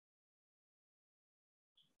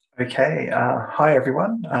Okay, hi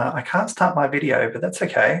everyone. I can't start my video, but that's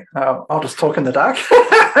okay. I'll just talk in the dark.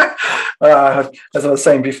 As I was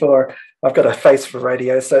saying before, I've got a face for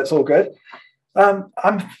radio, so it's all good. I'm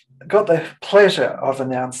got the pleasure of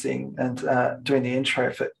announcing and doing the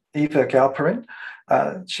intro for Eva Galperin.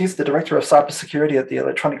 She's the Director of Cybersecurity at the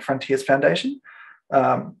Electronic Frontiers Foundation.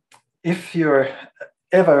 Um, if you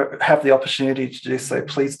ever have the opportunity to do so,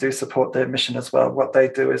 please do support their mission as well. What they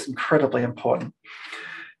do is incredibly important.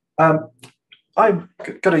 I've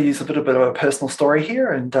got to use a little bit of a personal story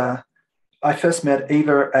here, and I first met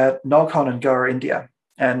Eva at NOLCON in Goa, India,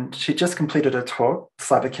 and she just completed a talk,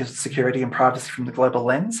 Cybersecurity and Privacy from the Global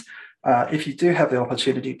Lens. If you do have the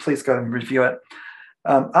opportunity, please go and review it.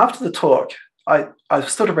 After the talk, I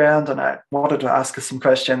stood around and I wanted to ask her some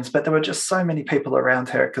questions, but there were just so many people around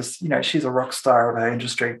her because, she's a rock star of her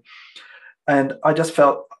industry. And I just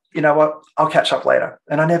felt, you know what, I'll catch up later.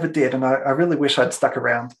 And I never did. And I really wish I'd stuck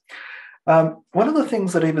around. One of the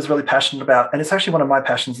things that Eva's really passionate about, and it's actually one of my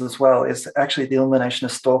passions as well, is actually the elimination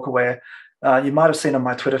of stalkerware. You might have seen on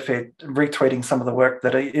my Twitter feed retweeting some of the work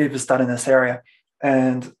that Eva's done in this area.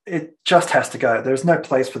 And it just has to go. There's no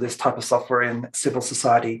place for this type of software in civil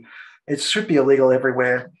society. It should be illegal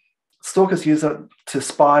everywhere. Stalkers use it to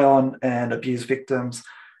spy on and abuse victims.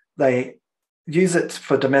 They use it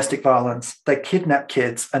for domestic violence. They kidnap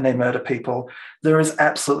kids and they murder people. There is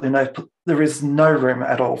no room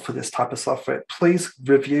at all for this type of software. Please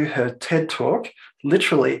review her TED Talk,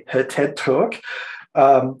 literally her TED Talk,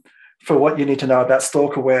 for what you need to know about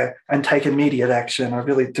stalkerware and take immediate action. I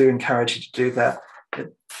really do encourage you to do that.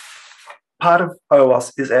 Part of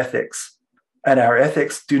OWASP is ethics, and our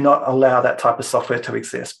ethics do not allow that type of software to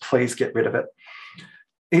exist. Please get rid of it.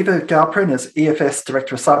 Eva Galperin is EFS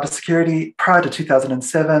Director of Cybersecurity. Prior to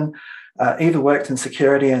 2007, Eva worked in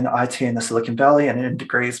security and IT in the Silicon Valley and earned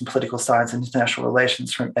degrees in political science and international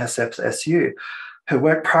relations from SFSU. Her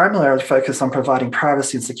work primarily focused on providing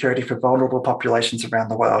privacy and security for vulnerable populations around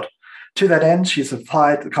the world. To that end, she's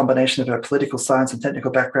applied the combination of her political science and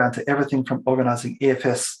technical background to everything from organising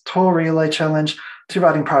EFS Tour Relay Challenge to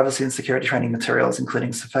writing privacy and security training materials,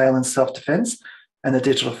 including surveillance, self-defense, and the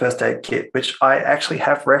digital first aid kit, which I actually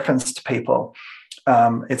have referenced to people.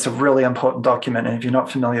 It's a really important document, and if you're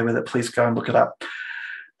not familiar with it, please go and look it up.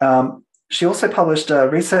 She also published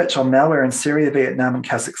research on malware in Syria, Vietnam, and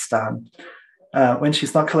Kazakhstan. When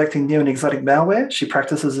she's not collecting new and exotic malware, she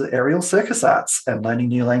practices aerial circus arts and learning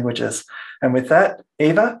new languages. And with that,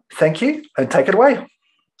 Eva, thank you, and take it away.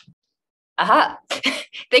 Aha.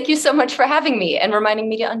 Thank you so much for having me and reminding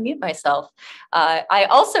me to unmute myself. I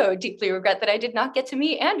also deeply regret that I did not get to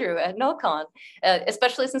meet Andrew at NOLCON,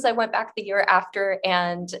 especially since I went back the year after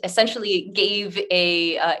and essentially gave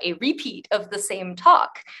a repeat of the same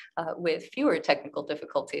talk with fewer technical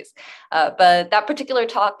difficulties. But that particular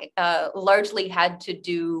talk largely had to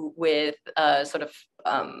do with sort of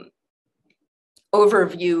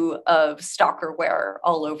overview of stalkerware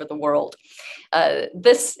all over the world.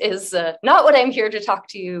 This is not what I'm here to talk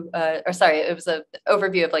to you, it was an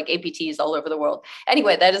overview of like APTs all over the world.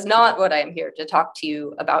 Anyway, that is not what I'm here to talk to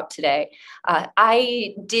you about today.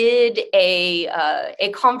 I did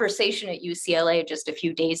a conversation at UCLA just a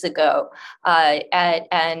few days ago at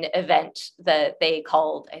an event that they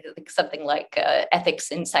called, I think, something like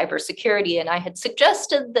Ethics in Cybersecurity. And I had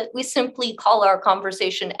suggested that we simply call our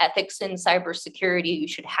conversation Ethics in Cybersecurity. You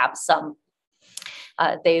should have some.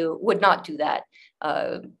 They would not do that,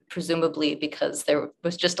 presumably because there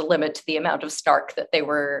was just a limit to the amount of snark that they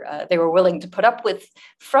were willing to put up with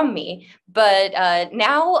from me. But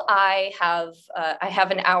now I have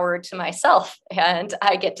an hour to myself, and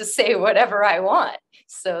I get to say whatever I want.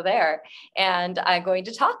 So there, and I'm going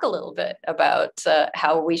to talk a little bit about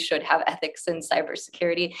how we should have ethics in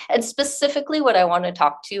cybersecurity. And specifically what I want to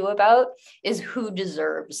talk to you about is who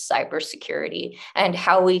deserves cybersecurity and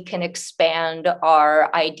how we can expand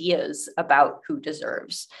our ideas about who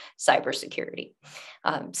deserves cybersecurity.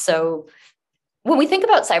 So when we think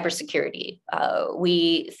about cybersecurity,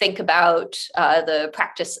 we think about the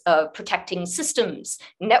practice of protecting systems,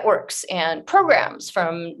 networks, and programs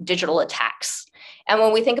from digital attacks. And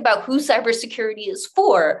when we think about who cybersecurity is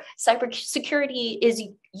for, cybersecurity is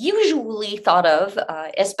usually thought of,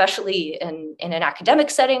 especially in an academic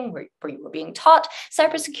setting where you were being taught,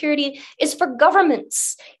 cybersecurity is for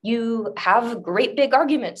governments. You have great big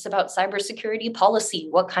arguments about cybersecurity policy.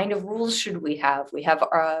 What kind of rules should we have? We have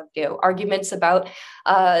arguments about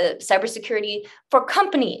cybersecurity for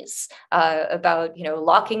companies, about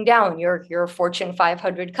locking down your Fortune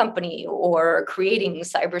 500 company or creating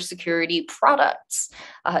cybersecurity products. products.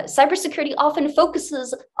 Cybersecurity often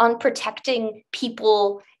focuses on protecting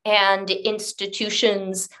people and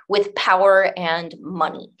institutions with power and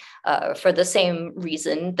money, for the same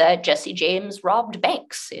reason that Jesse James robbed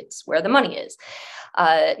banks. It's where the money is.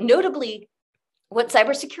 Notably, what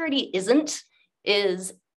cybersecurity isn't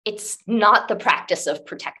is it's not the practice of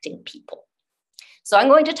protecting people. So I'm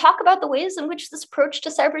going to talk about the ways in which this approach to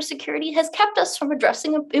cybersecurity has kept us from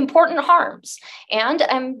addressing important harms. And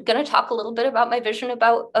I'm going to talk a little bit about my vision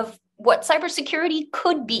of what cybersecurity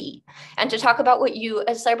could be, and to talk about what you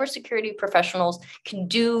as cybersecurity professionals can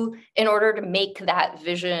do in order to make that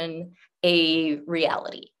vision a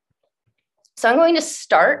reality. So I'm going to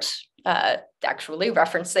start actually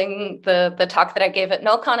referencing the talk that I gave at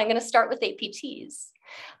NullCon. I'm going to start with APTs.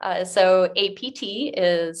 So APT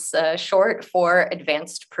is short for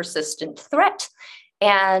Advanced Persistent Threat.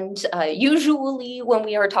 And usually when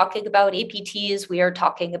we are talking about APTs, we are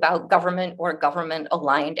talking about government or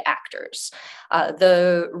government-aligned actors.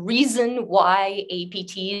 The reason why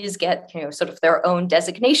APTs get sort of their own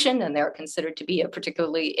designation, and they're considered to be a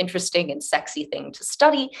particularly interesting and sexy thing to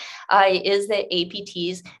study, is that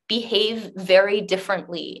APTs behave very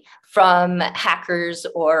differently from hackers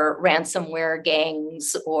or ransomware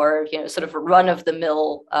gangs or sort of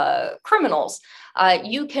run-of-the-mill criminals.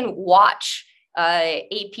 You can watch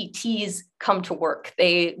APTs come to work.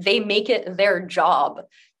 They make it their job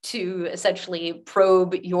to essentially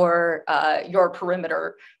probe your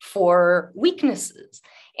perimeter for weaknesses.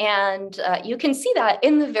 And you can see that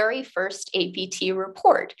in the very first APT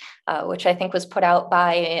report, which I think was put out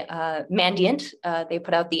by Mandiant. They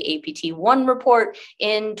put out the APT-1 report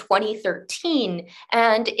in 2013,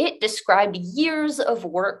 and it described years of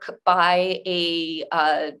work by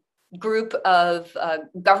a group of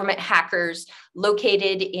government hackers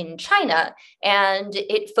located in China, and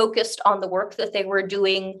it focused on the work that they were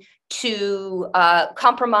doing to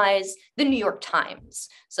compromise the New York Times.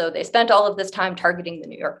 So they spent all of this time targeting the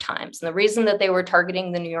New York Times. And the reason that they were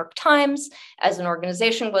targeting the New York Times as an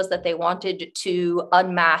organization was that they wanted to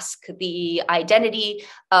unmask the identity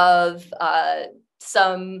of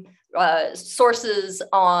some sources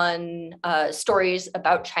on stories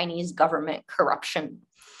about Chinese government corruption.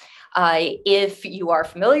 If you are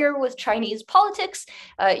familiar with Chinese politics,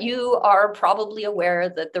 you are probably aware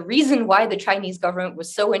that the reason why the Chinese government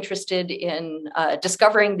was so interested in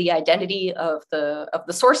discovering the identity of the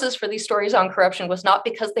sources for these stories on corruption was not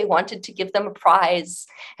because they wanted to give them a prize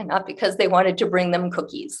and not because they wanted to bring them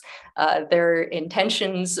cookies. Their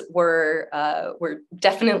intentions were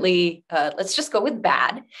definitely, let's just go with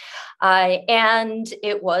bad. And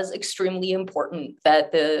it was extremely important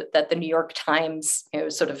that the New York Times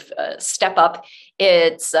sort of step up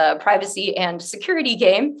its privacy and security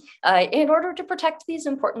game in order to protect these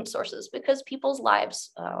important sources, because people's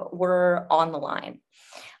lives were on the line.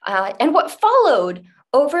 And what followed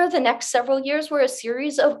over the next several years were a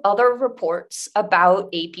series of other reports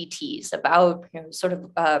about APTs, about sort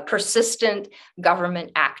of persistent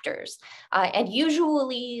government actors. And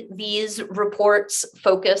usually these reports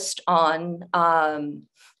focused on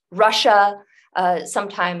Russia,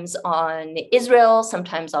 sometimes on Israel,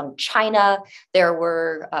 sometimes on China. There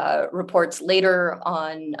were reports later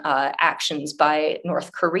on actions by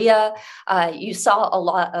North Korea. You saw a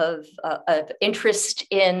lot of interest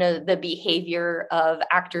in the behavior of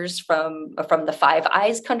actors from the Five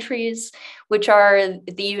Eyes countries, which are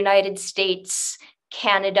the United States,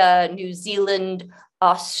 Canada, New Zealand,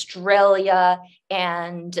 Australia,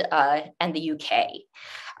 and the UK.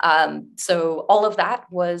 So all of that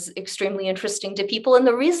was extremely interesting to people. And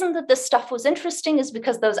the reason that this stuff was interesting is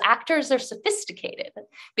because those actors are sophisticated,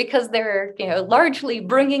 because they're largely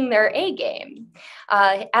bringing their A game.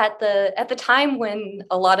 At the time when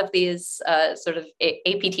a lot of these sort of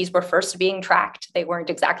APTs were first being tracked, they weren't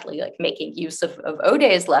exactly like making use of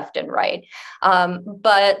ODAs left and right,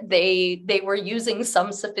 but they were using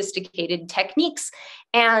some sophisticated techniques.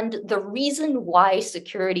 And the reason why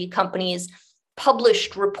security companies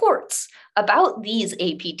published reports about these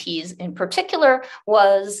APTs in particular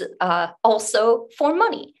was also for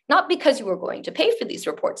money, not because you were going to pay for these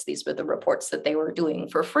reports. These were the reports that they were doing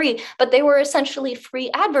for free, but they were essentially free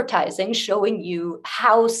advertising showing you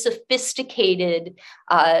how sophisticated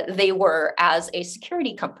they were as a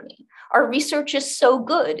security company. Our research is so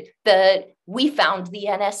good that we found the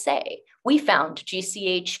NSA. We found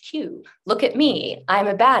GCHQ. Look at me, I'm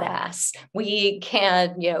a badass. We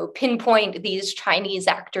can, pinpoint these Chinese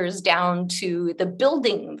actors down to the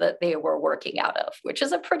building that they were working out of, which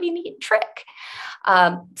is a pretty neat trick.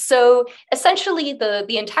 So essentially,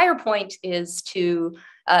 the entire point is to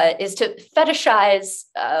fetishize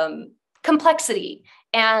complexity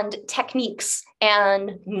and techniques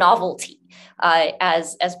and novelty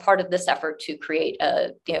as part of this effort to create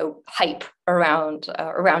a hype around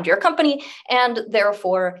your company and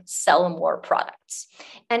therefore sell more products.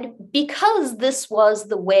 And because this was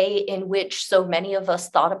the way in which so many of us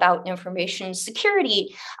thought about information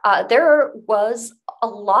security, there was a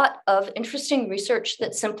lot of interesting research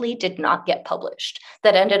that simply did not get published,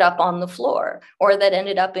 that ended up on the floor, or that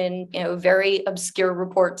ended up in very obscure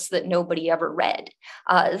reports that nobody ever read,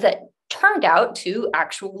 that turned out to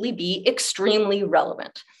actually be extremely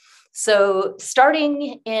relevant. So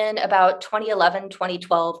starting in about 2011,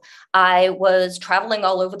 2012, I was traveling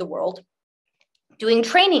all over the world, doing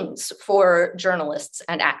trainings for journalists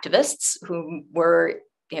and activists who were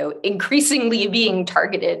increasingly being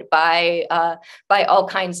targeted by all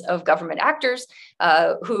kinds of government actors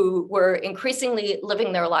who were increasingly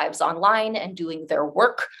living their lives online and doing their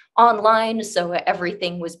work online. So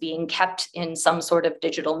everything was being kept in some sort of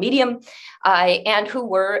digital medium, and who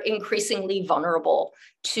were increasingly vulnerable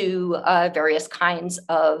to various kinds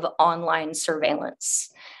of online surveillance.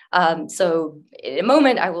 So in a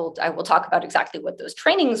moment, I will talk about exactly what those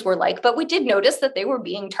trainings were like, but we did notice that they were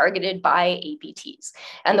being targeted by APTs.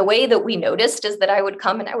 And the way that we noticed is that I would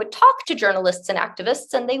come and I would talk to journalists and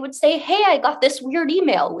activists, and they would say, hey, I got this weird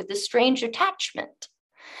email with this strange attachment.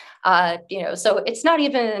 So it's not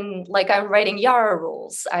even like I'm writing Yara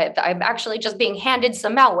rules. I'm actually just being handed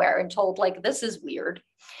some malware and told, like, this is weird.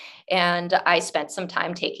 And I spent some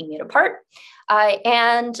time taking it apart.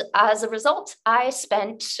 And as a result, I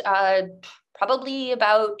spent probably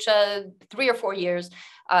about 3 or 4 years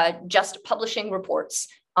just publishing reports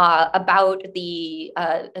about the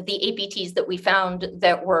APTs that we found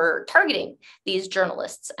that were targeting these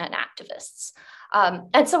journalists and activists.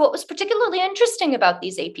 And so what was particularly interesting about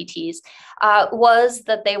these APTs was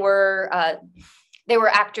that they were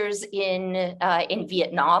actors in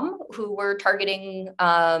Vietnam who were targeting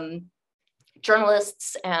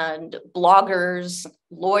journalists and bloggers,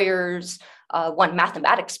 lawyers, one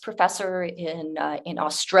mathematics professor in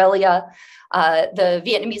Australia. The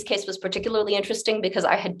Vietnamese case was particularly interesting because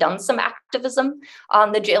I had done some activism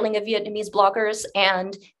on the jailing of Vietnamese bloggers,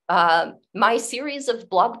 and my series of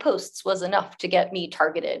blog posts was enough to get me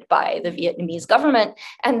targeted by the Vietnamese government,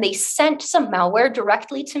 and they sent some malware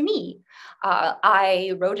directly to me.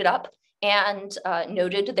 I wrote it up and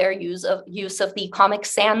noted their use of the Comic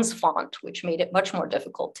Sans font, which made it much more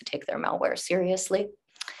difficult to take their malware seriously.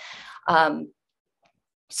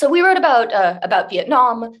 So we wrote about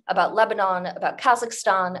Vietnam, about Lebanon, about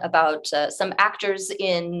Kazakhstan, about some actors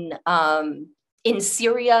in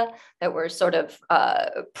Syria that were sort of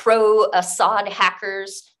pro-Assad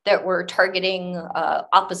hackers that were targeting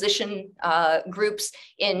opposition groups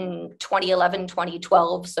in 2011,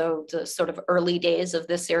 2012, so the sort of early days of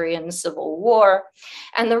the Syrian civil war.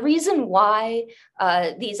 And the reason why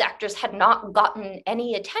these actors had not gotten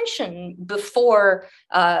any attention before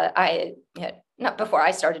not before I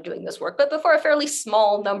started doing this work, but before a fairly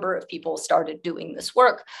small number of people started doing this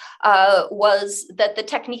work, was that the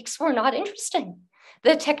techniques were not interesting.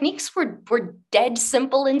 The techniques were dead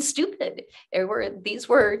simple and stupid. These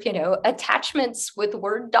were attachments with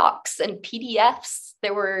Word docs and PDFs.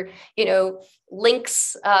 There were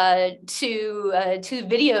links to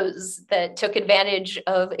videos that took advantage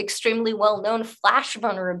of extremely well-known Flash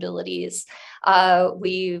vulnerabilities.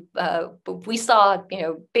 We saw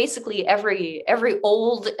basically every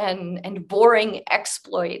old and boring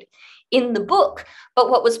exploit in the book. But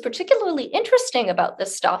what was particularly interesting about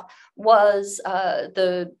this stuff was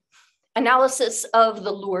the analysis of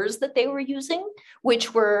the lures that they were using,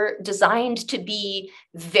 which were designed to be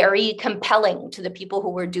very compelling to the people who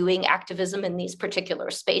were doing activism in these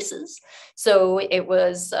particular spaces. So it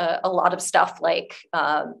was a lot of stuff like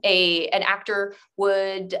an actor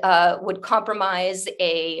would compromise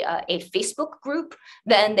a Facebook group.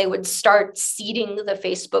 Then they would start seeding the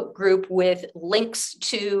Facebook group with links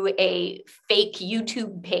to a fake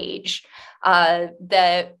YouTube page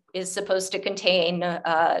that is supposed to contain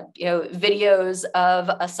videos of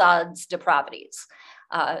Assad's depravities.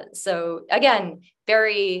 So again,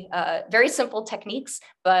 very simple techniques,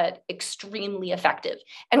 but extremely effective.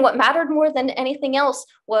 And what mattered more than anything else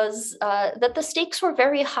was that the stakes were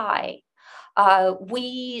very high.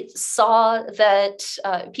 We saw that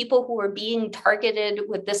people who were being targeted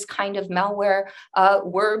with this kind of malware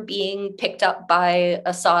were being picked up by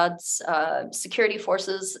Assad's security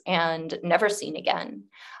forces and never seen again.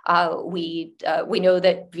 We know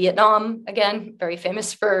that Vietnam, again, very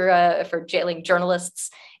famous for jailing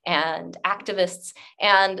journalists and activists,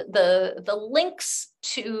 and the links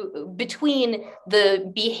between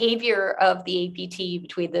the behavior of the APT,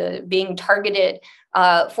 between the being targeted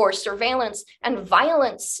for surveillance and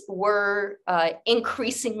violence were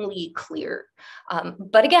increasingly clear.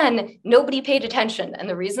 But again, nobody paid attention. And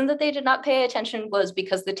the reason that they did not pay attention was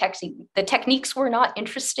because the techniques were not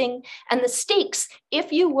interesting. And the stakes,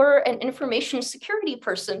 if you were an information security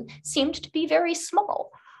person, seemed to be very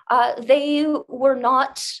small. They were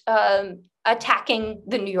not attacking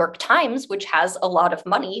the New York Times, which has a lot of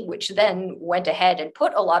money, which then went ahead and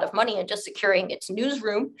put a lot of money into securing its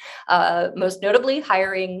newsroom, most notably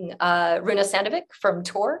hiring Runa Sandovic from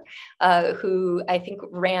Tor, who I think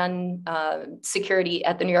ran security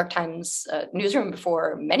at the New York Times newsroom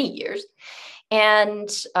for many years. And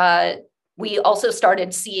we also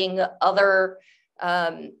started seeing other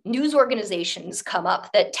news organizations come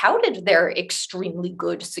up that touted their extremely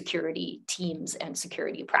good security teams and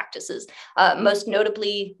security practices. Most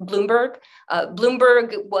notably, Bloomberg.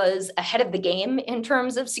 Bloomberg was ahead of the game in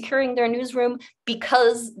terms of securing their newsroom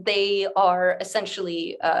because they are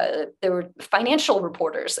essentially, they were financial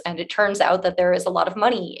reporters. And it turns out that there is a lot of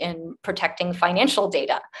money in protecting financial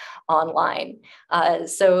data online.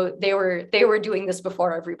 So they were doing this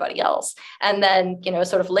before everybody else. And then,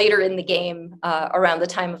 sort of later in the game, around the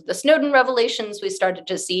time of the Snowden revelations, we started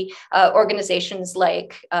to see organizations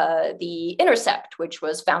like The Intercept, which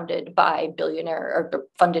was funded by billionaire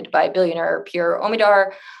Pierre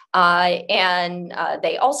Omidyar. And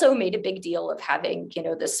they also made a big deal of having,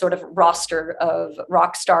 this sort of roster of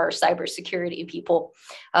rock star cybersecurity people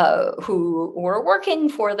who were working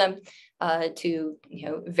for them to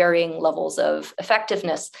varying levels of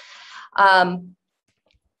effectiveness.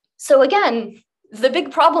 So again, the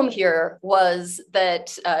big problem here was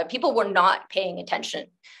that people were not paying attention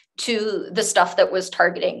to the stuff that was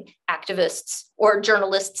targeting activists or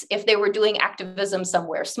journalists if they were doing activism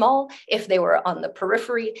somewhere small, if they were on the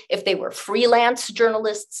periphery, if they were freelance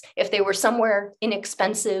journalists, if they were somewhere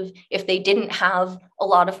inexpensive, if they didn't have a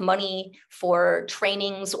lot of money for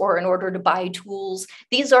trainings or in order to buy tools.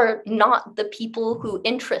 These are not the people who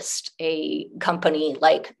interest a company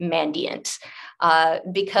like Mandiant.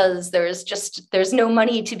 Because there's no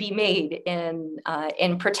money to be made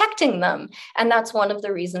in protecting them. And that's one of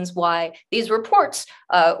the reasons why these reports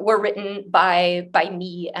were written by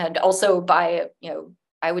me and also by,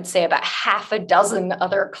 I would say about half a dozen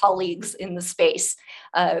other colleagues in the space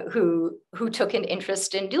who took an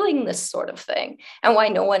interest in doing this sort of thing and why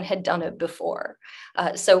no one had done it before.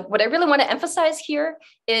 So what I really want to emphasize here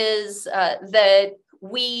is that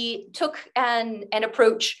we took an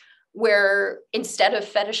approach where instead of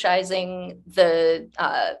fetishizing the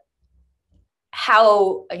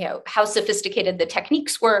how sophisticated the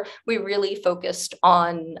techniques were, we really focused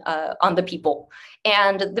on the people.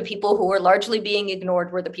 And the people who were largely being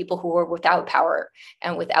ignored were the people who were without power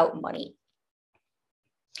and without money.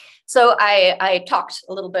 So I talked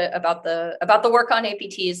a little bit about the work on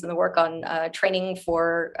APTs and the work on training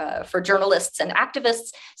for journalists and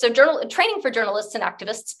activists. So training for journalists and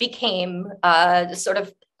activists became sort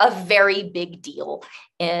of a very big deal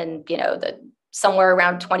in somewhere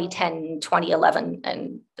around 2010, 2011,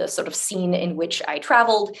 and the sort of scene in which I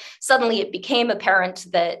traveled. Suddenly, it became apparent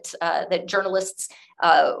that that journalists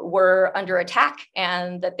were under attack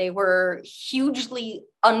and that they were hugely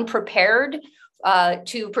unprepared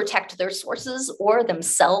to protect their sources or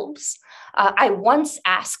themselves. I once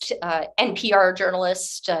asked NPR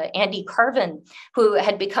journalist Andy Carvin, who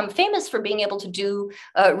had become famous for being able to do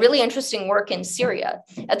really interesting work in Syria.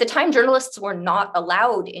 At the time, journalists were not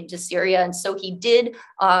allowed into Syria, and so he did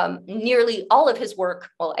nearly all of his work,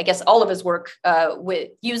 well, I guess all of his work with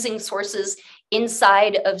using sources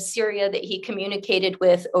inside of Syria that he communicated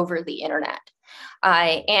with over the internet.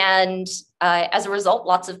 And as a result,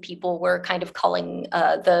 lots of people were kind of calling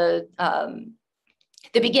the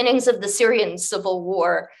beginnings of the Syrian civil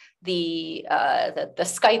war the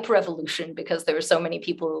Skype revolution, because there were so many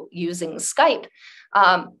people using Skype.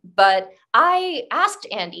 But I asked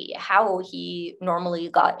Andy how he normally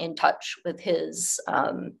got in touch with his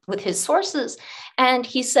sources, and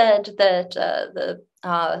he said that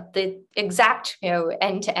the exact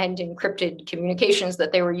end-to-end encrypted communications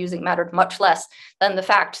that they were using mattered much less than the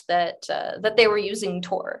fact that they were using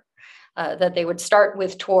Tor. That they would start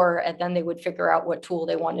with Tor and then they would figure out what tool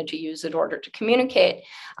they wanted to use in order to communicate.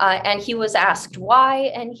 And he was asked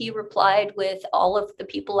why, and he replied with, all of the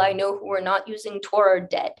people I know who are not using Tor are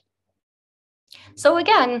dead. So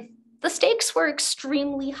again, the stakes were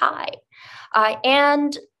extremely high.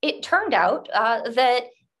 And it turned out that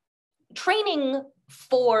training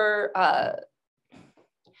for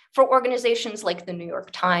for organizations like the New York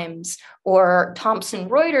Times or Thomson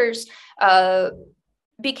Reuters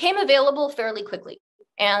became available fairly quickly.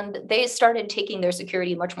 And they started taking their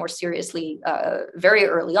security much more seriously very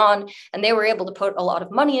early on, and they were able to put a lot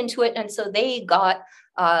of money into it. And so they got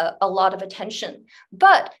a lot of attention.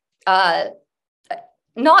 But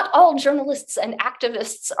not all journalists and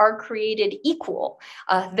activists are created equal.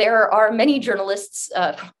 There are many journalists,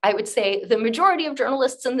 I would say the majority of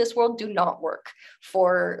journalists in this world do not work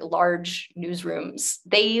for large newsrooms.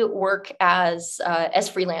 They work as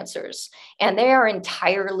freelancers, and they are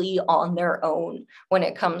entirely on their own when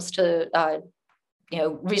it comes to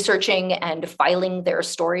researching and filing their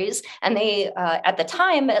stories. And they, at the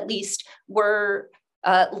time at least, were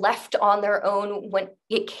left on their own when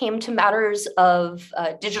it came to matters of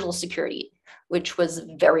digital security, which was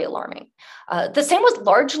very alarming. The same was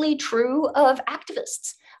largely true of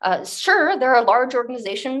activists. Sure, there are large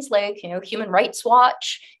organizations like Human Rights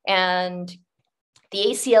Watch and the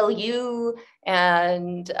ACLU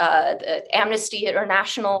and Amnesty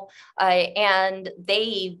International, and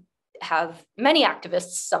they have many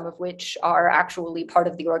activists, some of which are actually part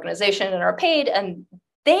of the organization and are paid, and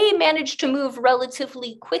they managed to move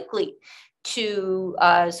relatively quickly to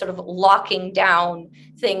sort of locking down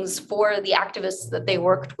things for the activists that they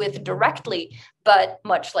worked with directly. But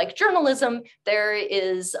much like journalism, there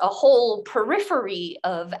is a whole periphery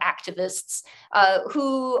of activists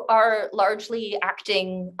who are largely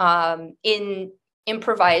acting in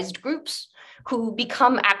improvised groups, who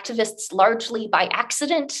become activists largely by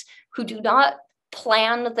accident, who do not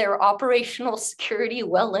plan their operational security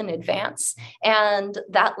well in advance, and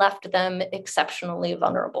that left them exceptionally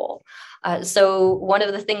vulnerable. So one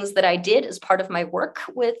of the things that I did as part of my work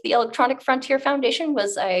with the Electronic Frontier Foundation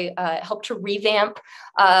was I helped to revamp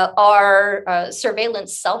our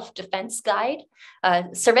surveillance self-defense guide.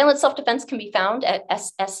 Surveillance self-defense can be found at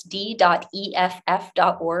ssd.eff.org,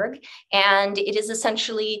 and it is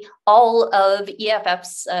essentially all of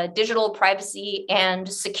EFF's digital privacy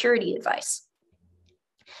and security advice.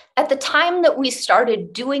 At the time that we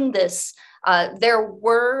started doing this, there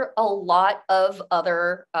were a lot of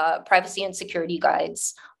other privacy and security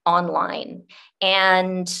guides online,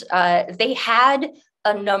 and they had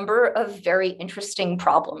a number of very interesting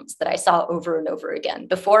problems that I saw over and over again.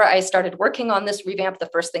 Before I started working on this revamp, the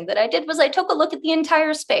first thing that I did was I took a look at the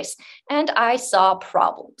entire space, and I saw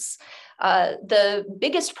problems. The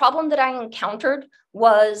biggest problem that I encountered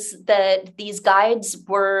was that these guides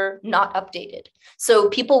were not updated. So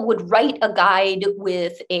people would write a guide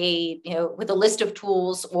with a list of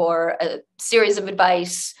tools or a series of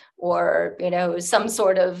advice or some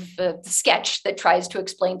sort of sketch that tries to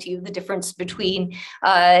explain to you the difference between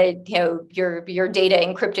your data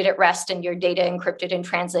encrypted at rest and your data encrypted in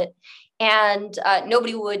transit. And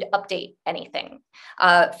nobody would update anything.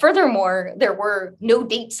 Furthermore, there were no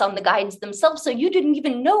dates on the guides themselves, so you didn't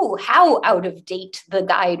even know how out of date the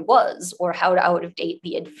guide was or how out of date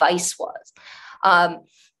the advice was.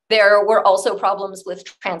 There were also problems with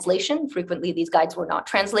translation. Frequently, these guides were not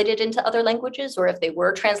translated into other languages, or if they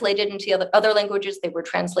were translated into other languages, they were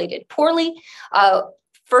translated poorly.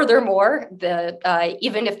 Furthermore,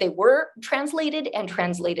 even if they were translated and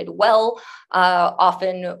translated well,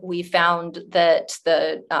 often we found that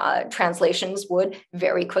the translations would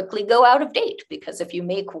very quickly go out of date, because if you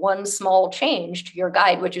make one small change to your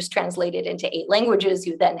guide, which is translated into 8 languages,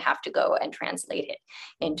 you then have to go and translate it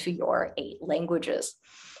into your 8 languages.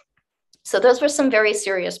 So those were some very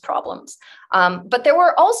serious problems. But there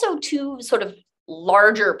were also 2 sort of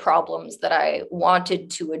larger problems that I wanted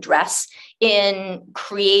to address in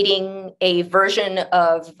creating a version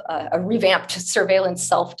of a revamped surveillance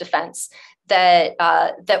self-defense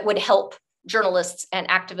that would help journalists and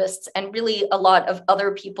activists and really a lot of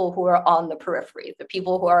other people who are on the periphery, the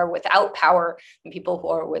people who are without power and people who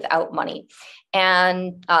are without money.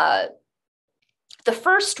 And the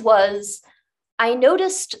first was, I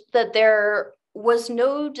noticed that there was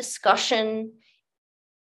no discussion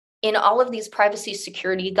in all of these privacy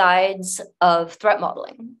security guides of threat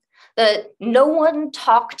modeling, that no one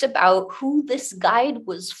talked about who this guide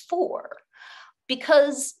was for.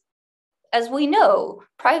 Because as we know,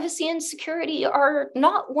 privacy and security are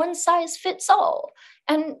not one size fits all.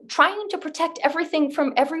 And trying to protect everything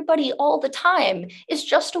from everybody all the time is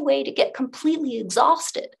just a way to get completely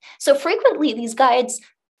exhausted. So frequently these guides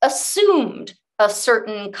assumed a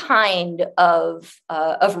certain kind of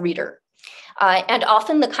reader. And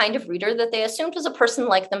often the kind of reader that they assumed was a person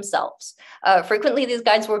like themselves. Frequently, these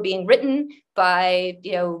guides were being written by,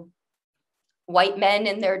 white men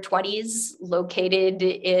in their 20s located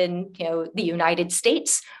in, the United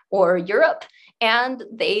States or Europe. And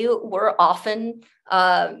they were often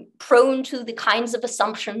prone to the kinds of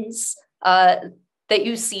assumptions that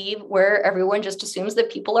you see where everyone just assumes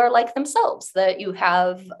that people are like themselves, that you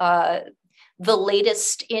have the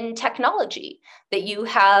latest in technology, that you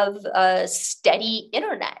have a steady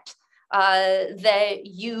internet, that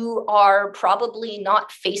you are probably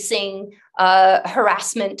not facing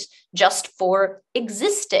harassment just for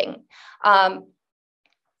existing.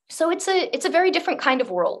 So it's a very different kind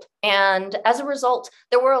of world. And as a result,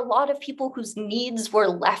 there were a lot of people whose needs were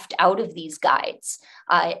left out of these guides.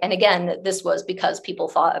 And again, this was because people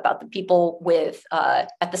thought about the people with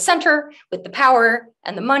at the center with the power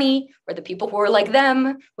and the money, or the people who were like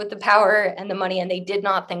them with the power and the money, and they did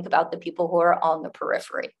not think about the people who are on the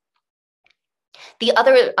periphery. The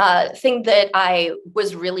other thing that I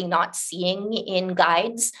was really not seeing in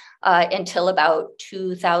guides until about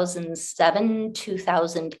 2007,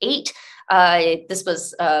 2008, this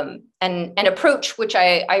was an approach which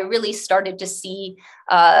I really started to see,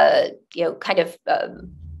 kind of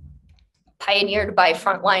pioneered by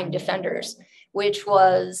frontline defenders, which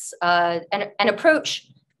was an approach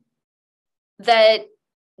that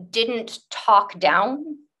didn't talk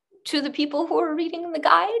down to the people who were reading the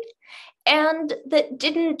guide, and that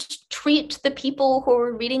didn't treat the people who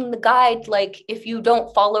were reading the guide like, if you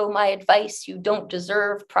don't follow my advice, you don't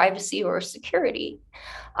deserve privacy or security.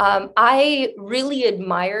 I really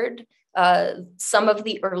admired some of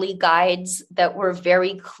the early guides that were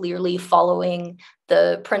very clearly following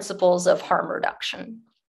the principles of harm reduction.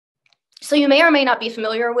 So you may or may not be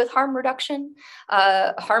familiar with harm reduction.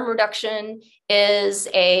 Harm reduction is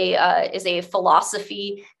a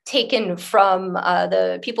philosophy taken from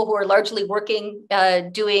the people who are largely working,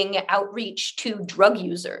 doing outreach to drug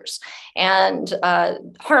users. And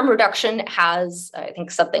harm reduction has, I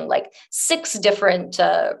think, something like 6 different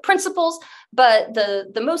principles. But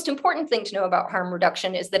the most important thing to know about harm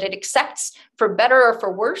reduction is that it accepts, for better or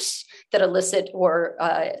for worse, that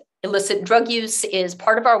illicit drug use is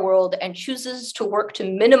part of our world and chooses to work to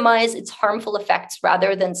minimize its harmful effects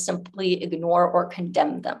rather than simply ignore or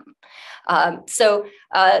condemn them. So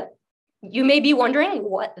you may be wondering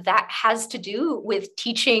what that has to do with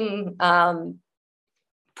teaching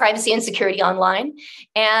privacy and security online.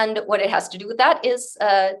 And what it has to do with that is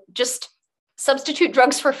just substitute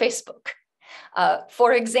drugs for Facebook.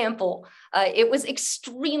 For example, it was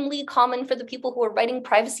extremely common for the people who were writing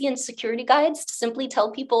privacy and security guides to simply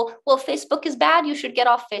tell people, well, Facebook is bad, you should get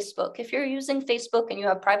off Facebook. If you're using Facebook and you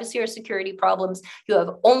have privacy or security problems, you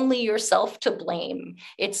have only yourself to blame.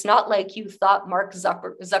 It's not like you thought Mark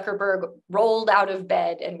Zuckerberg rolled out of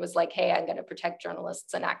bed and was like, hey, I'm going to protect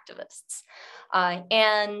journalists and activists.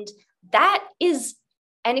 And that is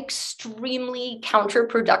an extremely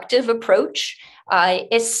counterproductive approach,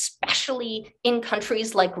 especially in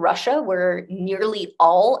countries like Russia, where nearly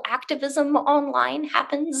all activism online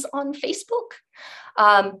happens on Facebook.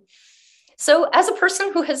 So as a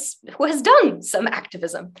person who has done some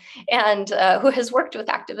activism and who has worked with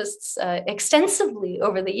activists extensively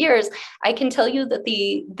over the years, I can tell you that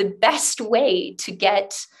the best way to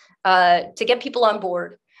get people on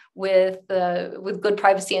board with good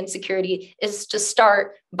privacy and security is to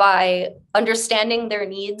start by understanding their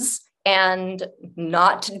needs and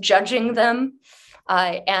not judging them.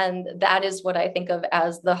 And that is what I think of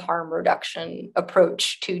as the harm reduction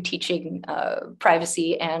approach to teaching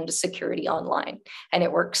privacy and security online. And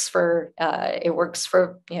it works for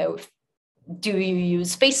do you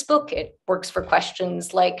use Facebook? It works for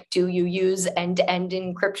questions like, do you use end-to-end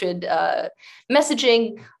encrypted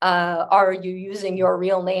messaging? Are you using your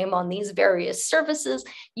real name on these various services?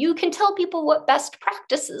 You can tell people what best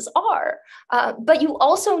practices are, but you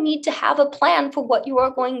also need to have a plan for what you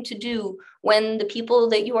are going to do when the people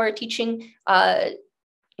that you are teaching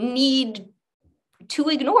need to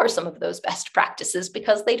ignore some of those best practices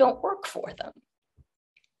because they don't work for them.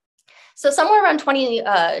 So somewhere around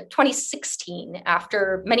 2016,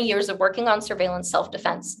 after many years of working on surveillance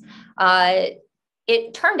self-defense,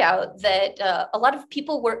 it turned out that a lot of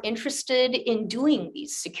people were interested in doing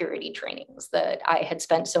these security trainings that I had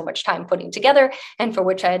spent so much time putting together, and for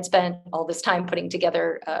which I had spent all this time putting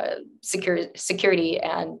together security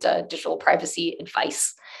and digital privacy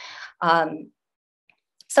advice.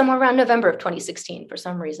 Somewhere around November of 2016, for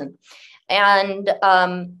some reason. And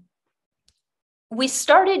we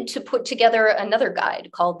started to put together another guide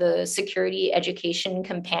called the Security Education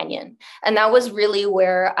Companion. And that was really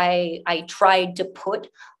where I tried to put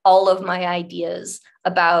all of my ideas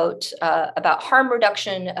about harm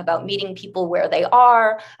reduction, about meeting people where they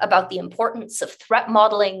are, about the importance of threat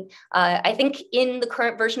modeling. I think in the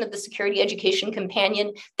current version of the Security Education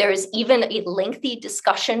Companion, there is even a lengthy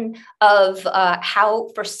discussion of how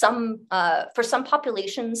for some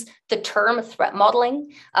populations, the term threat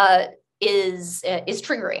modeling is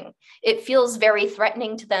triggering. It feels very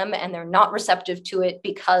threatening to them, and they're not receptive to it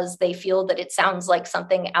because they feel that it sounds like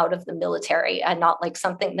something out of the military and not like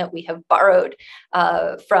something that we have borrowed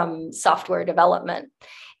from software development.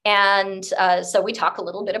 And so we talk a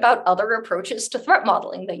little bit about other approaches to threat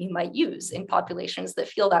modeling that you might use in populations that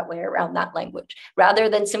feel that way around that language, rather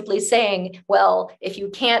than simply saying, well, if you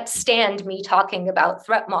can't stand me talking about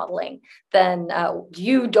threat modeling, then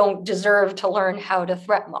you don't deserve to learn how to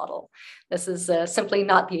threat model. This is simply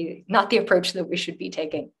not the approach that we should be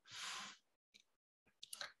taking.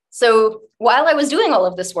 So while I was doing all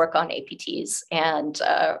of this work on APTs and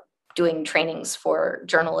doing trainings for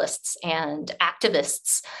journalists and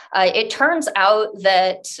activists, it turns out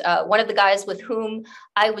that one of the guys with whom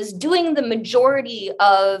I was doing the majority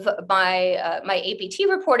of my my APT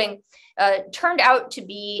reporting turned out to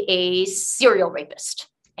be a serial rapist.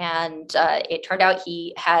 And it turned out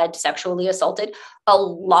he had sexually assaulted a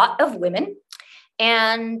lot of women.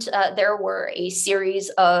 And there were a series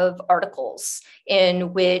of articles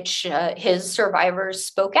in which his survivors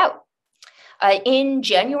spoke out. In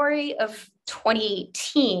January of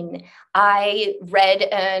 2018, I read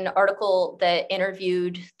an article that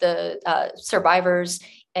interviewed the survivors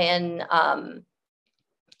in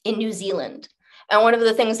New Zealand. And one of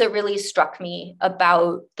the things that really struck me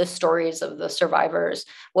about the stories of the survivors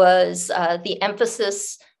was the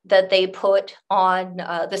emphasis that they put on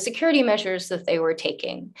the security measures that they were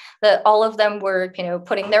taking. That all of them were,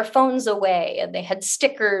 putting their phones away, and they had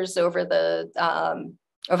stickers over the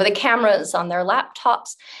cameras on their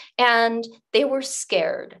laptops, and they were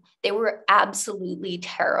scared. They were absolutely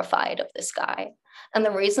terrified of this guy. And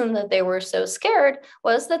the reason that they were so scared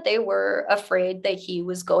was that they were afraid that he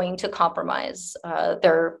was going to compromise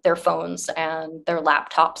their phones and their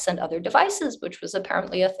laptops and other devices, which was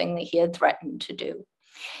apparently a thing that he had threatened to do.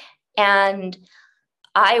 And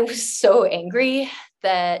I was so angry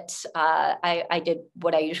that I did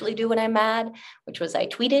what I usually do when I'm mad, which was I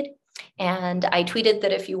tweeted. And I tweeted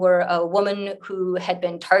that if you were a woman who had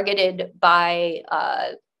been targeted by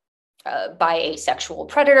a sexual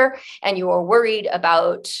predator and you were worried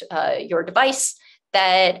about your device,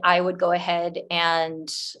 that I would go ahead and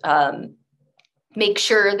make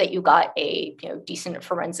sure that you got a decent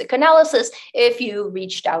forensic analysis if you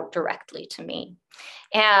reached out directly to me.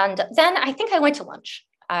 And then I think I went to lunch.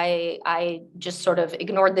 I just sort of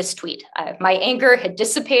ignored this tweet. My anger had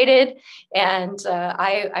dissipated, and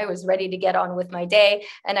I was ready to get on with my day.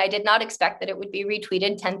 And I did not expect that it would be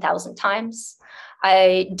retweeted 10,000 times.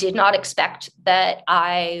 I did not expect that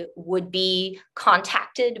I would be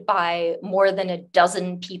contacted by more than a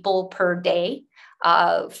dozen people per day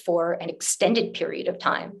for an extended period of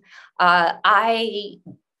time. I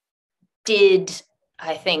did,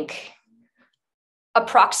 I think,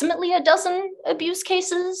 approximately a dozen abuse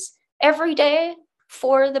cases every day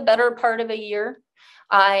for the better part of a year.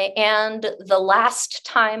 And the last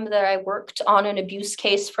time that I worked on an abuse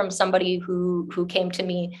case from somebody who came to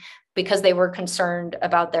me because they were concerned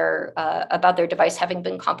about their device having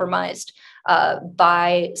been compromised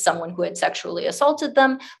by someone who had sexually assaulted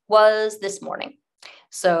them was this morning.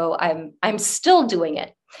 So I'm still doing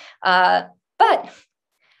it. But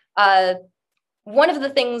one of the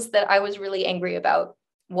things that I was really angry about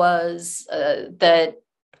was that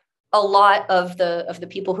a lot of the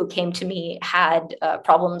people who came to me had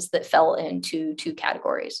problems that fell into two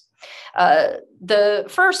categories. The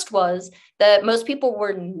first was that most people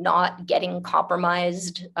were not getting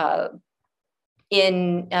compromised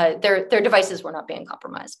in their devices were not being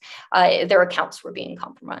compromised. Their accounts were being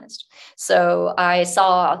compromised. So I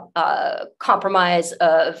saw compromise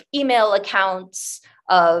of email accounts,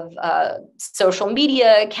 of social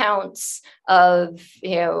media accounts, of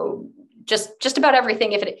just about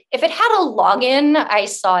everything. If it had a login, I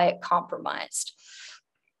saw it compromised.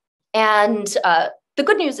 And the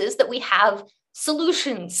good news is that we have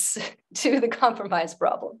solutions to the compromise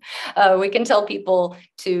problem. We can tell people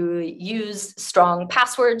to use strong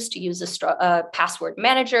passwords, to use a password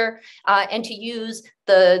manager, and to use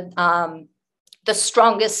the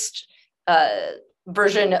strongest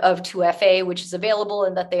version of 2FA, which is available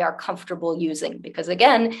and that they are comfortable using. Because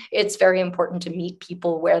again, it's very important to meet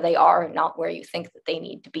people where they are and not where you think that they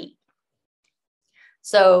need to be.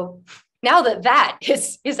 So now that that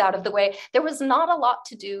is out of the way, there was not a lot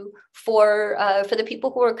to do for the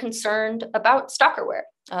people who are concerned about stalkerware.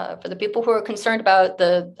 for the people who are concerned about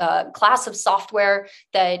the class of software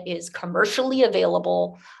that is commercially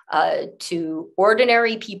available to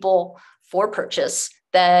ordinary people for purchase,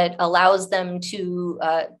 that allows them to,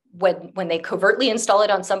 when they covertly install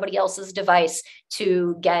it on somebody else's device,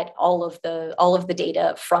 to get all of the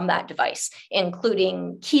data from that device,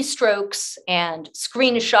 including keystrokes and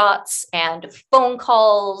screenshots and phone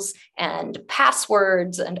calls and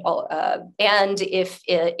passwords and all. And if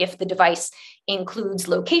the device includes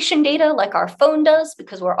location data, like our phone does,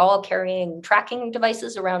 because we're all carrying tracking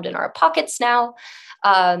devices around in our pockets now.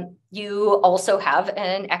 You also have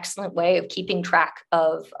an excellent way of keeping track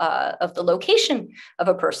of the location of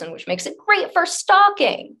a person, which makes it great for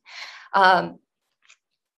stalking.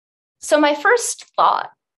 So my first thought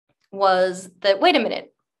was that, wait a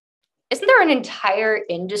minute, isn't there an entire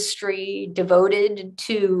industry devoted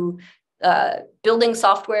to building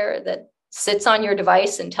software that sits on your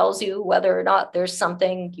device and tells you whether or not there's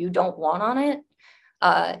something you don't want on it?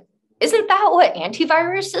 Isn't that what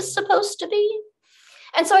antivirus is supposed to be?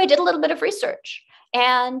 And so I did a little bit of research,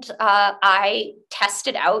 and I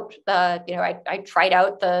tested out, I tried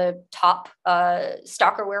out the top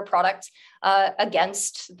stalkerware products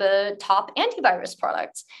against the top antivirus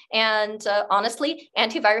products. And honestly,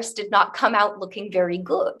 antivirus did not come out looking very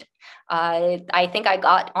good. I think I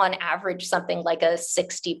got on average something like a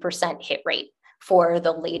 60% hit rate for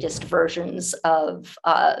the latest versions of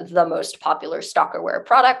the most popular stalkerware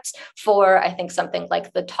products for, I think, something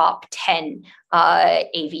like the top 10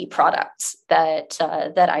 AV products that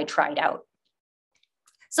I tried out.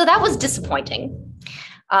 So that was disappointing.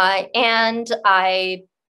 And I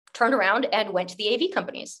turned around and went to the AV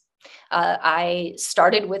companies. I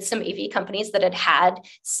started with some AV companies that had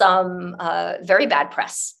some very bad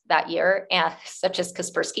press that year, such as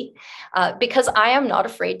Kaspersky, because I am not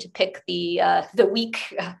afraid to pick the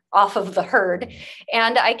weak off of the herd.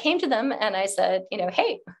 And I came to them and I said,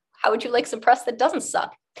 hey, how would you like some press that doesn't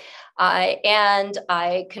suck? And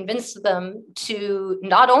I convinced them to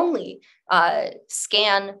not only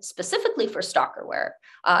scan specifically for stalkerware,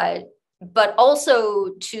 but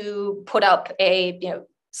also to put up a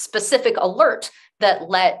specific alert that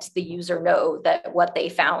let the user know that what they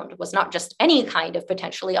found was not just any kind of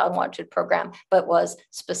potentially unwanted program, but was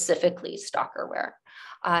specifically stalkerware.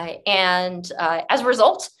 And as a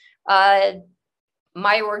result,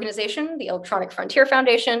 my organization, the Electronic Frontier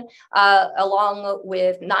Foundation, along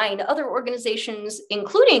with 9 other organizations,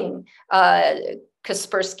 including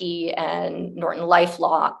Kaspersky and Norton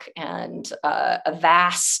LifeLock and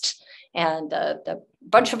Avast and a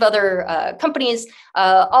bunch of other companies,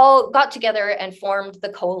 all got together and formed the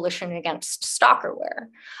Coalition Against Stalkerware.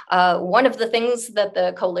 One of the things that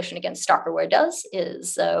the Coalition Against Stalkerware does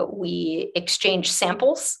is we exchange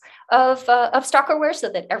samples of stalkerware so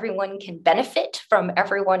that everyone can benefit from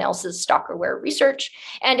everyone else's stalkerware research.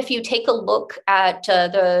 And if you take a look at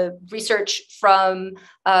the research from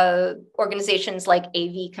organizations like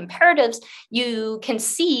AV Comparatives, you can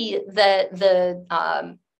see that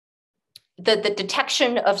the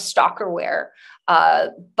detection of stalkerware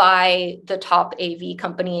by the top AV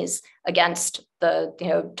companies against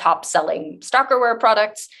the top selling stalkerware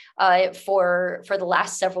products for the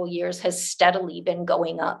last several years has steadily been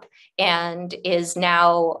going up, and is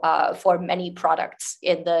now for many products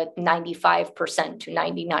in the 95% to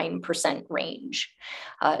 99% range.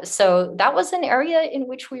 So that was an area in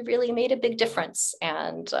which we really made a big difference,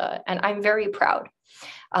 and I'm very proud.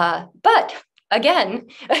 But again,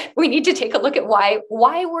 we need to take a look at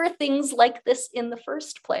why were things like this in the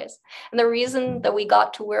first place. And the reason that we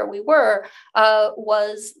got to where we were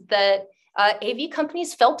was that AV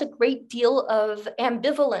companies felt a great deal of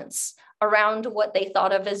ambivalence around what they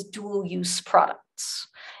thought of as dual-use products.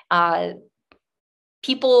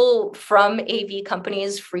 People from AV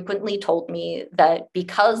companies frequently told me that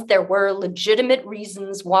because there were legitimate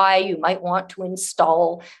reasons why you might want to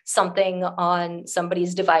install something on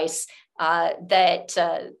somebody's device that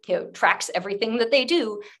tracks everything that they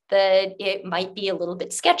do, that it might be a little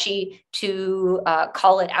bit sketchy to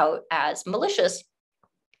call it out as malicious.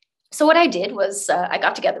 So what I did was I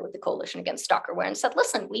got together with the Coalition Against Stalkerware and said,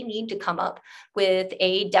 listen, we need to come up with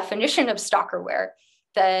a definition of stalkerware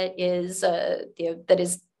that is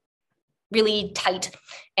really tight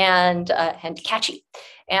and catchy.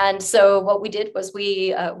 And so what we did was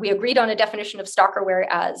we agreed on a definition of stalkerware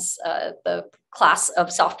as the class of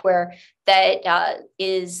software that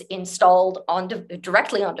is installed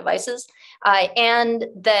directly on devices and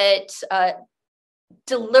that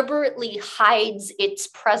deliberately hides its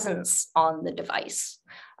presence on the device.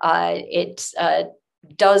 It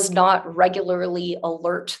does not regularly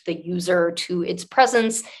alert the user to its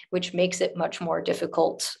presence, which makes it much more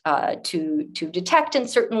difficult to detect and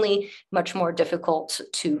certainly much more difficult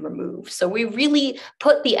to remove. So we really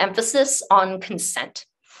put the emphasis on consent.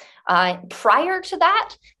 Prior to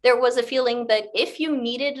that, there was a feeling that if you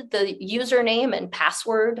needed the username and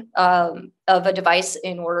password of a device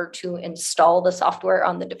in order to install the software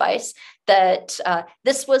on the device, that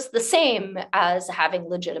this was the same as having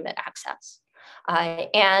legitimate access.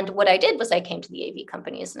 And what I did was I came to the AV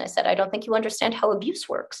companies and I said, I don't think you understand how abuse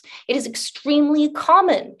works. It is extremely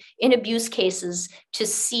common in abuse cases to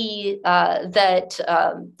see that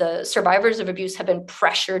the survivors of abuse have been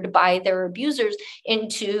pressured by their abusers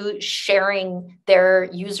into sharing their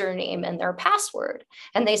username and their password.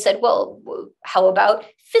 And they said, well, how about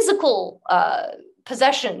physical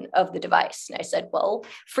possession of the device? And I said, well,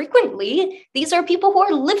 frequently, these are people who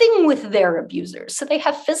are living with their abusers. So they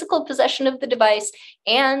have physical possession of the device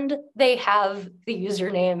and they have the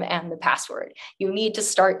username and the password. You need to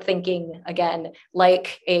start thinking again,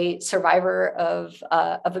 like a survivor of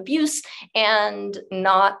abuse and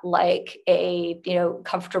not like a,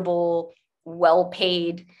 comfortable,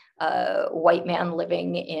 well-paid white man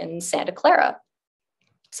living in Santa Clara.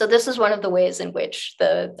 So this is one of the ways in which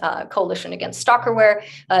the Coalition Against Stalkerware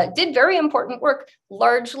did very important work,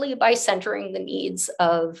 largely by centering the needs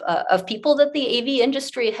of people that the AV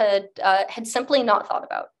industry had simply not thought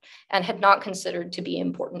about and had not considered to be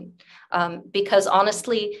important. Because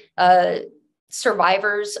honestly,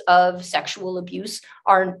 survivors of sexual abuse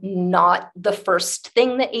are not the first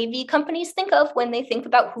thing that AV companies think of when they think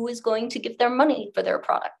about who is going to give their money for their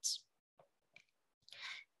products.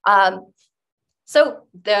 So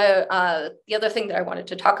the other thing that I wanted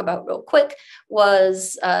to talk about real quick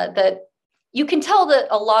was that you can tell that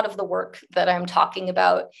a lot of the work that I'm talking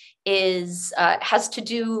about has to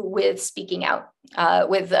do with speaking out,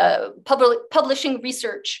 with publishing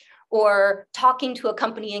research or talking to a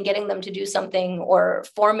company and getting them to do something or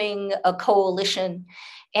forming a coalition.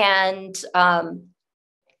 And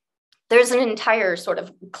there's an entire sort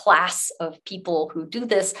of class of people who do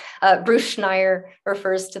this. Bruce Schneier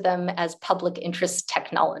refers to them as public interest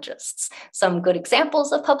technologists. Some good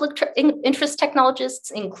examples of public interest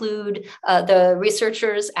technologists include the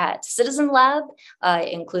researchers at Citizen Lab,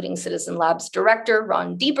 including Citizen Lab's director,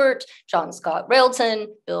 Ron Diebert, John Scott Railton,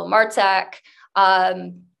 Bill Martzak,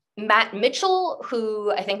 Matt Mitchell,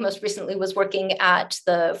 who I think most recently was working at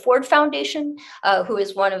the Ford Foundation, who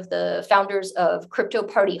is one of the founders of Crypto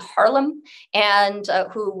Party Harlem, and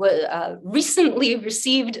who recently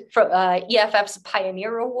received from EFF's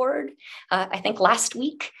Pioneer Award, I think last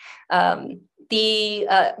week.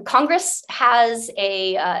 The Congress has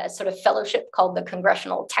a sort of fellowship called the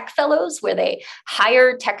Congressional Tech Fellows, where they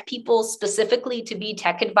hire tech people specifically to be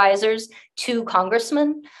tech advisors to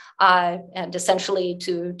congressmen, and essentially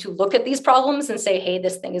to look at these problems and say, hey,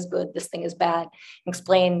 this thing is good, this thing is bad,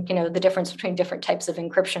 explain the difference between different types of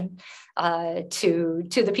encryption to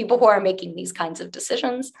the people who are making these kinds of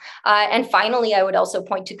decisions. And finally, I would also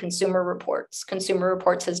point to Consumer Reports. Consumer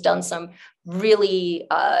Reports has done some really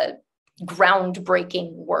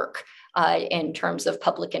groundbreaking work in terms of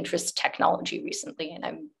public interest technology recently, and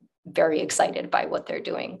I'm very excited by what they're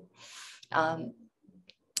doing.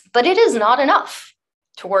 But it is not enough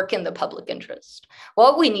to work in the public interest.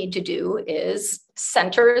 What we need to do is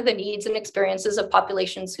center the needs and experiences of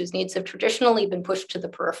populations whose needs have traditionally been pushed to the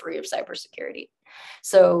periphery of cybersecurity.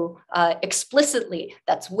 So explicitly,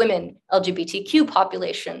 that's women, LGBTQ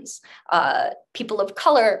populations, people of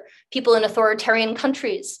color, people in authoritarian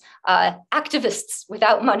countries, activists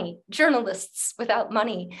without money, journalists without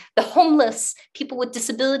money, the homeless, people with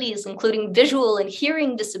disabilities, including visual and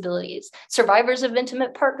hearing disabilities, survivors of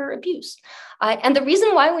intimate partner abuse. And the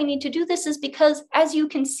reason why we need to do this is because, as you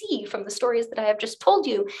can see from the stories that I have just told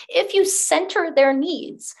you, if you center their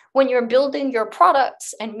needs when you're building your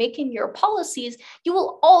products and making your policies, you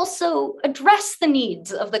will also address the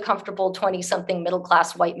needs of the comfortable 20-something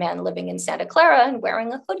middle-class white man living in Santa Clara and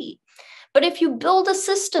wearing a hoodie. But if you build a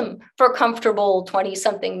system for comfortable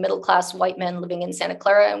 20-something middle-class white men living in Santa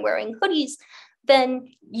Clara and wearing hoodies, then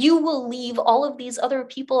you will leave all of these other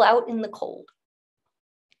people out in the cold.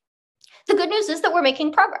 The good news is that we're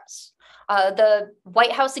making progress. The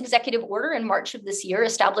White House executive order in March of this year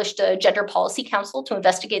established a gender policy council to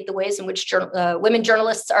investigate the ways in which women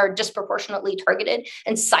journalists are disproportionately targeted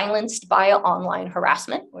and silenced by online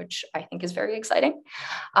harassment, which I think is very exciting.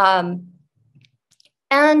 And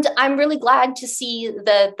I'm really glad to see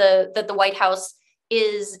that the White House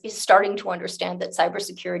is starting to understand that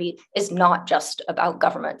cybersecurity is not just about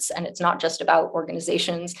governments, and it's not just about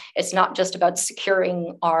organizations. It's not just about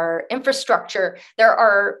securing our infrastructure. There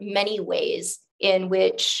are many ways in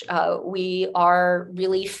which we are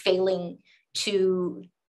really failing to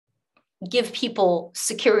give people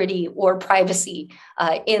security or privacy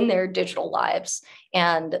in their digital lives.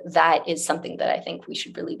 And that is something that I think we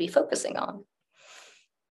should really be focusing on.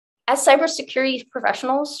 As cybersecurity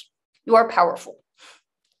professionals, you are powerful.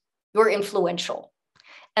 You're influential.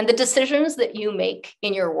 And the decisions that you make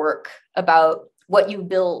in your work about what you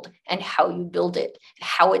build and how you build it,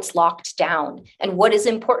 how it's locked down, and what is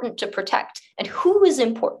important to protect, and who is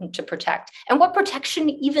important to protect, and what protection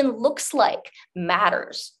even looks like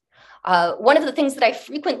matters. One of the things that I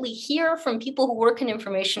frequently hear from people who work in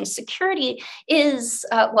information security is,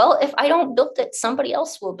 well, if I don't build it, somebody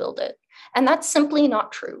else will build it. And that's simply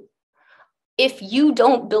not true. If you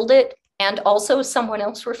don't build it, and also someone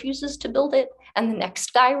else refuses to build it, and the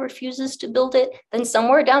next guy refuses to build it, then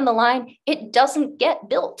somewhere down the line, it doesn't get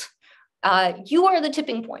built. You are the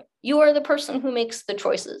tipping point. You are the person who makes the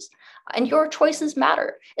choices. And your choices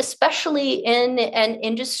matter, especially in an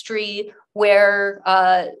industry where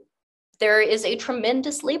there is a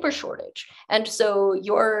tremendous labor shortage. And so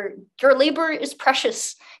your labor is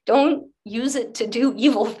precious. Don't use it to do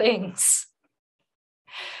evil things.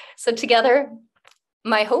 So together,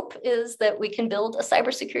 my hope is that we can build a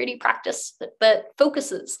cybersecurity practice that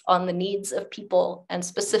focuses on the needs of people, and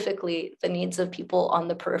specifically the needs of people on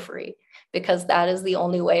the periphery, because that is the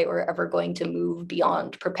only way we're ever going to move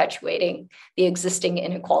beyond perpetuating the existing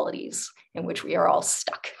inequalities in which we are all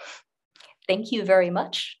stuck. Thank you very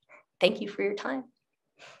much. Thank you for your time.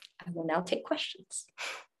 I will now take questions.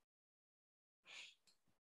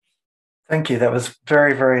 Thank you. That was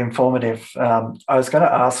very, very informative. I was going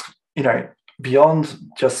to ask, beyond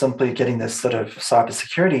just simply getting this sort of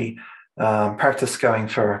cybersecurity practice going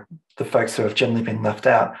for the folks who have generally been left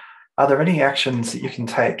out, are there any actions that you can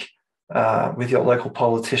take with your local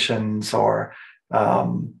politicians or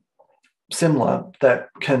similar that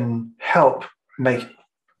can help make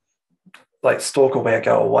like stalkerware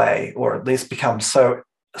go away, or at least become so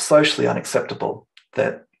socially unacceptable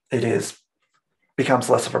that it becomes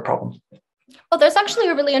less of a problem? Well, there's actually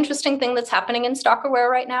a really interesting thing that's happening in stalkerware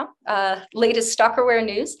right now. Latest stalkerware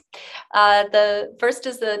news. The first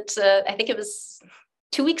is that I think it was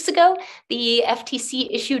 2 weeks ago, the FTC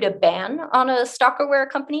issued a ban on a stalkerware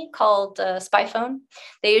company called SpyPhone.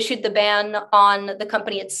 They issued the ban on the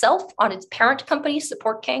company itself, on its parent company,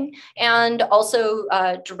 SupportKing, and also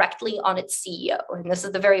directly on its CEO. And this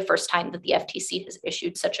is the very first time that the FTC has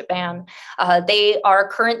issued such a ban. They are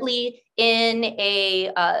currently in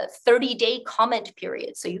a 30-day comment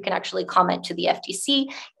period. So you can actually comment to the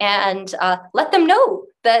FTC and let them know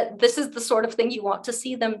that this is the sort of thing you want to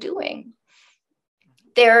see them doing.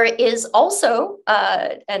 There is also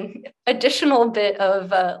an additional bit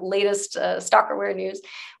of latest stalkerware news,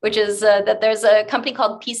 which is that there's a company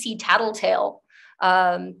called PC Tattletale.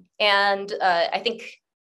 And I think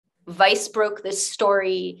Vice broke this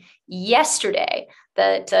story yesterday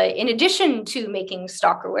that in addition to making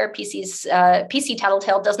stalkerware, PC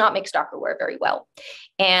Tattletale does not make stalkerware very well.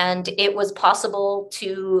 And it was possible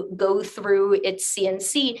to go through its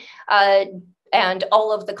CNC and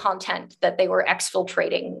all of the content that they were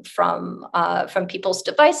exfiltrating from people's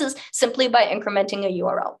devices simply by incrementing a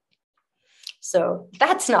URL. So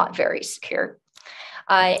that's not very secure.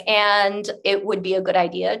 And it would be a good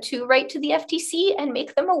idea to write to the FTC and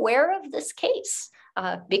make them aware of this case.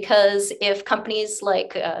 Because if companies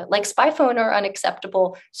like SpyPhone are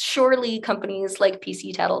unacceptable, surely companies like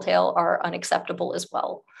PC Tattletale are unacceptable as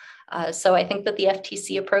well. So I think that the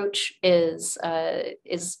FTC approach is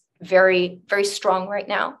very, very strong right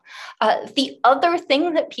now. The other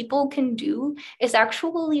thing that people can do is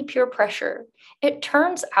actually peer pressure. It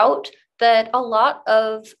turns out that a lot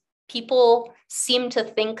of people seem to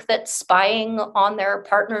think that spying on their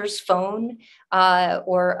partner's phone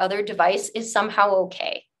or other device is somehow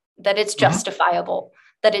okay, that it's justifiable,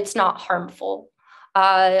 that it's not harmful.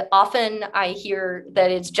 Often I hear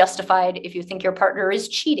that it's justified if you think your partner is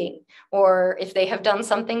cheating or if they have done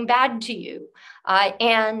something bad to you.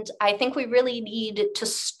 And I think we really need to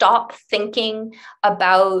stop thinking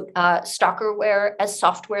about stalkerware as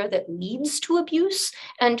software that leads to abuse,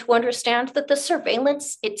 and to understand that the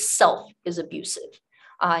surveillance itself is abusive.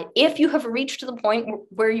 If you have reached the point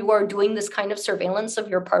where you are doing this kind of surveillance of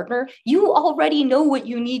your partner, you already know what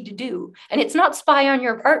you need to do. And it's not spy on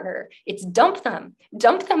your partner, it's dump them.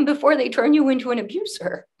 Dump them before they turn you into an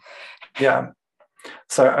abuser. Yeah.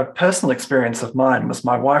 So a personal experience of mine was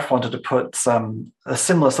my wife wanted to put a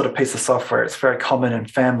similar sort of piece of software. It's very common in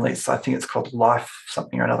families. I think it's called Life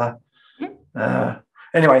something or another.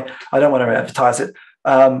 Anyway, I don't want to advertise it.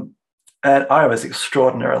 And I was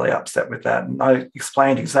extraordinarily upset with that. And I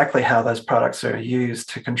explained exactly how those products are used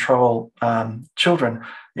to control children.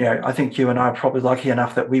 I think you and I are probably lucky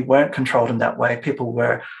enough that we weren't controlled in that way. People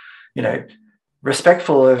were,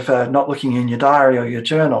 respectful of not looking in your diary or your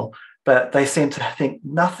journal, but they seem to think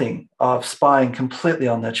nothing of spying completely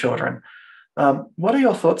on their children. What are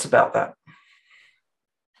your thoughts about that?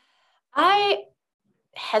 I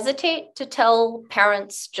hesitate to tell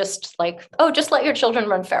parents just let your children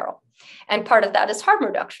run feral. And part of that is harm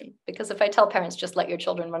reduction, because if I tell parents just let your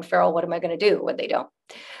children run feral, what am I going to do when they don't?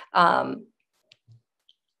 I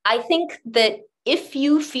think that if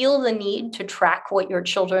you feel the need to track what your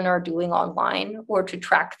children are doing online or to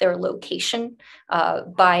track their location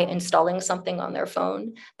by installing something on their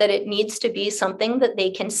phone, that it needs to be something that they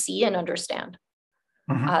can see and understand.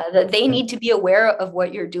 That they need to be aware of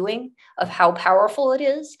what you're doing, of how powerful it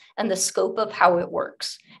is, and the scope of how it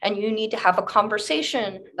works. And you need to have a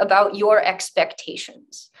conversation about your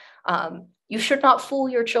expectations. You should not fool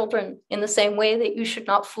your children in the same way that you should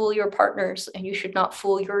not fool your partners, and you should not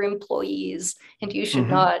fool your employees, and you should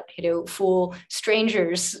not, fool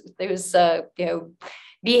strangers. There's,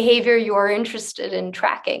 behavior you are interested in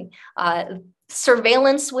tracking.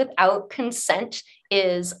 Surveillance without consent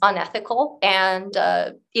is unethical, and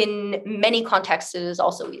in many contexts, it is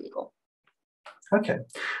also illegal. Okay.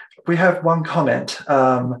 We have one comment.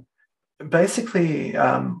 Basically,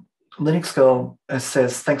 Linux Girl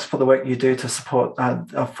says, thanks for the work you do to support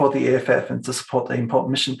for the EFF and to support the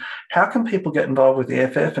important mission. How can people get involved with the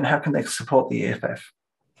EFF, and how can they support the EFF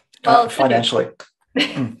financially?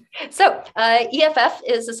 So EFF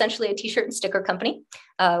is essentially a t-shirt and sticker company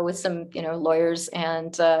with some, lawyers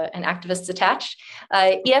and activists attached.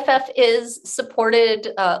 EFF is supported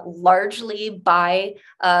largely by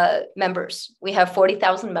members. We have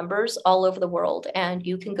 40,000 members all over the world, and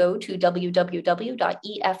you can go to www.eff.org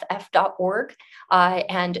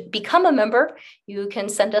and become a member. You can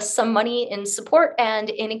send us some money in support, and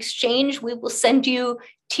in exchange, we will send you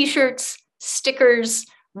t-shirts, stickers,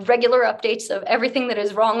 regular updates of everything that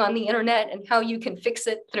is wrong on the internet and how you can fix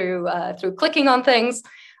it through clicking on things.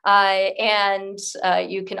 And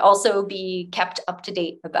you can also be kept up to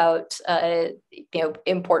date about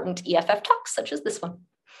important EFF talks such as this one.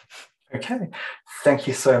 Okay, thank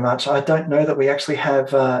you so much. I don't know that we actually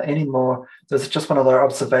have any more. There's just one other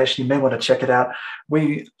observation. You may want to check it out.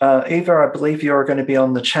 Eva, I believe you're going to be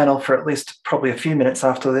on the channel for at least probably a few minutes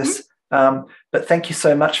after this. But thank you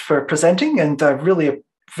so much for presenting, and really a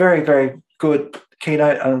very, very good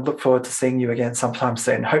keynote. I look forward to seeing you again sometime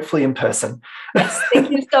soon, hopefully in person. Yes, thank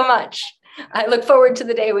you so much. I look forward to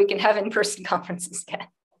the day we can have in-person conferences again.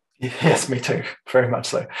 Yes, me too. Very much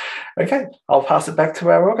so. Okay, I'll pass it back to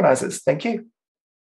our organisers. Thank you.